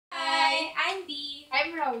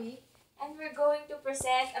I'm Rawi, and we're going to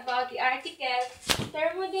present about the article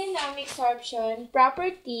Thermodynamic Sorption,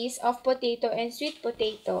 Properties of Potato and Sweet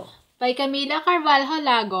Potato by Camila Carvalho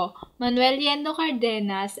Lago, Manuel Yendo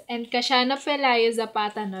Cardenas, and Casiano Pelayo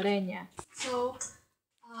Zapata Noreña. So,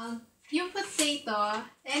 yung potato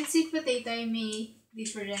and sweet potato ay may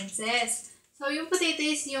differences. So, yung potato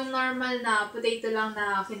is yung normal na potato lang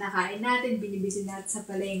na kinakain natin, binibili natin sa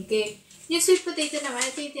palengke. Yung sweet potato naman,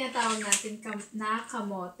 ito yung tinatawag natin na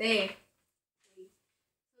kamote. So,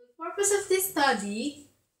 the purpose of this study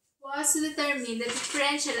was to determine the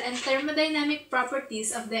differential and thermodynamic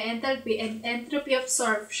properties of the enthalpy and entropy of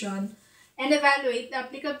sorption and evaluate the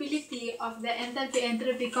applicability of the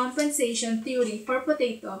enthalpy-entropy compensation theory for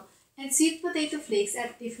potato and sweet potato flakes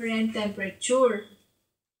at different temperature.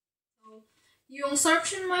 So, yung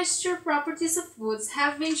sorption moisture properties of foods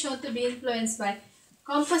have been shown to be influenced by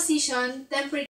composition, temperature,